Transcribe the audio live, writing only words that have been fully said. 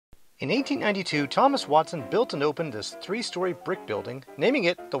In 1892, Thomas Watson built and opened this three-story brick building, naming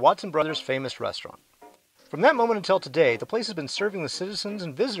it the Watson Brothers Famous Restaurant. From that moment until today, the place has been serving the citizens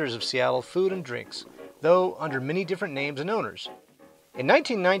and visitors of Seattle food and drinks, though under many different names and owners. In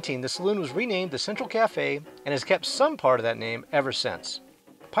 1919, the Saloon was renamed the Central Cafe and has kept some part of that name ever since.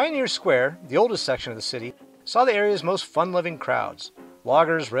 Pioneer Square, the oldest section of the city, saw the area's most fun-loving crowds.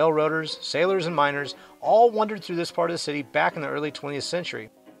 Loggers, railroaders, sailors, and miners all wandered through this part of the city back in the early 20th century,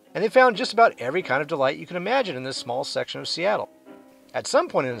 and they found just about every kind of delight you can imagine in this small section of Seattle. At some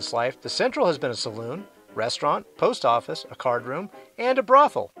point in its life, the Central has been a saloon, restaurant, post office, a card room, and a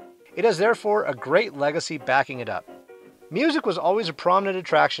brothel. It has therefore a great legacy backing it up. Music was always a prominent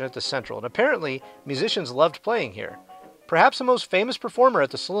attraction at the Central, and apparently musicians loved playing here. Perhaps the most famous performer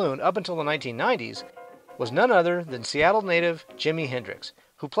at the Saloon up until the 1990s was none other than Seattle native Jimi Hendrix,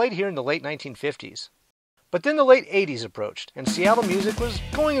 who played here in the late 1950s. But then the late 80s approached, and Seattle music was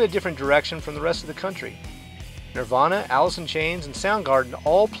going in a different direction from the rest of the country. Nirvana, Alice in Chains, and Soundgarden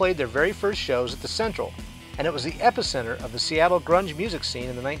all played their very first shows at the Central, and it was the epicenter of the Seattle grunge music scene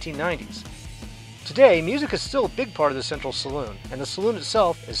in the 1990s. Today, music is still a big part of the Central Saloon, and the Saloon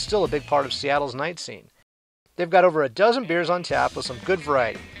itself is still a big part of Seattle's night scene. They've got over a dozen beers on tap with some good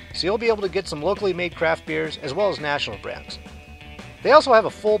variety, so you'll be able to get some locally made craft beers as well as national brands. They also have a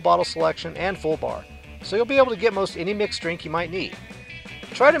full bottle selection and full bar, so you'll be able to get most any mixed drink you might need.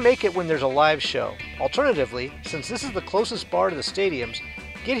 Try to make it when there's a live show. Alternatively, since this is the closest bar to the stadiums,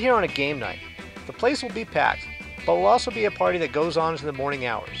 get here on a game night. The place will be packed, but will also be a party that goes on into the morning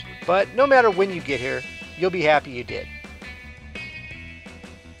hours. But no matter when you get here, you'll be happy you did.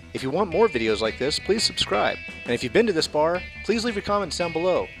 If you want more videos like this, please subscribe. And if you've been to this bar, please leave your comments down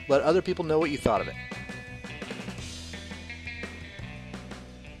below. Let other people know what you thought of it.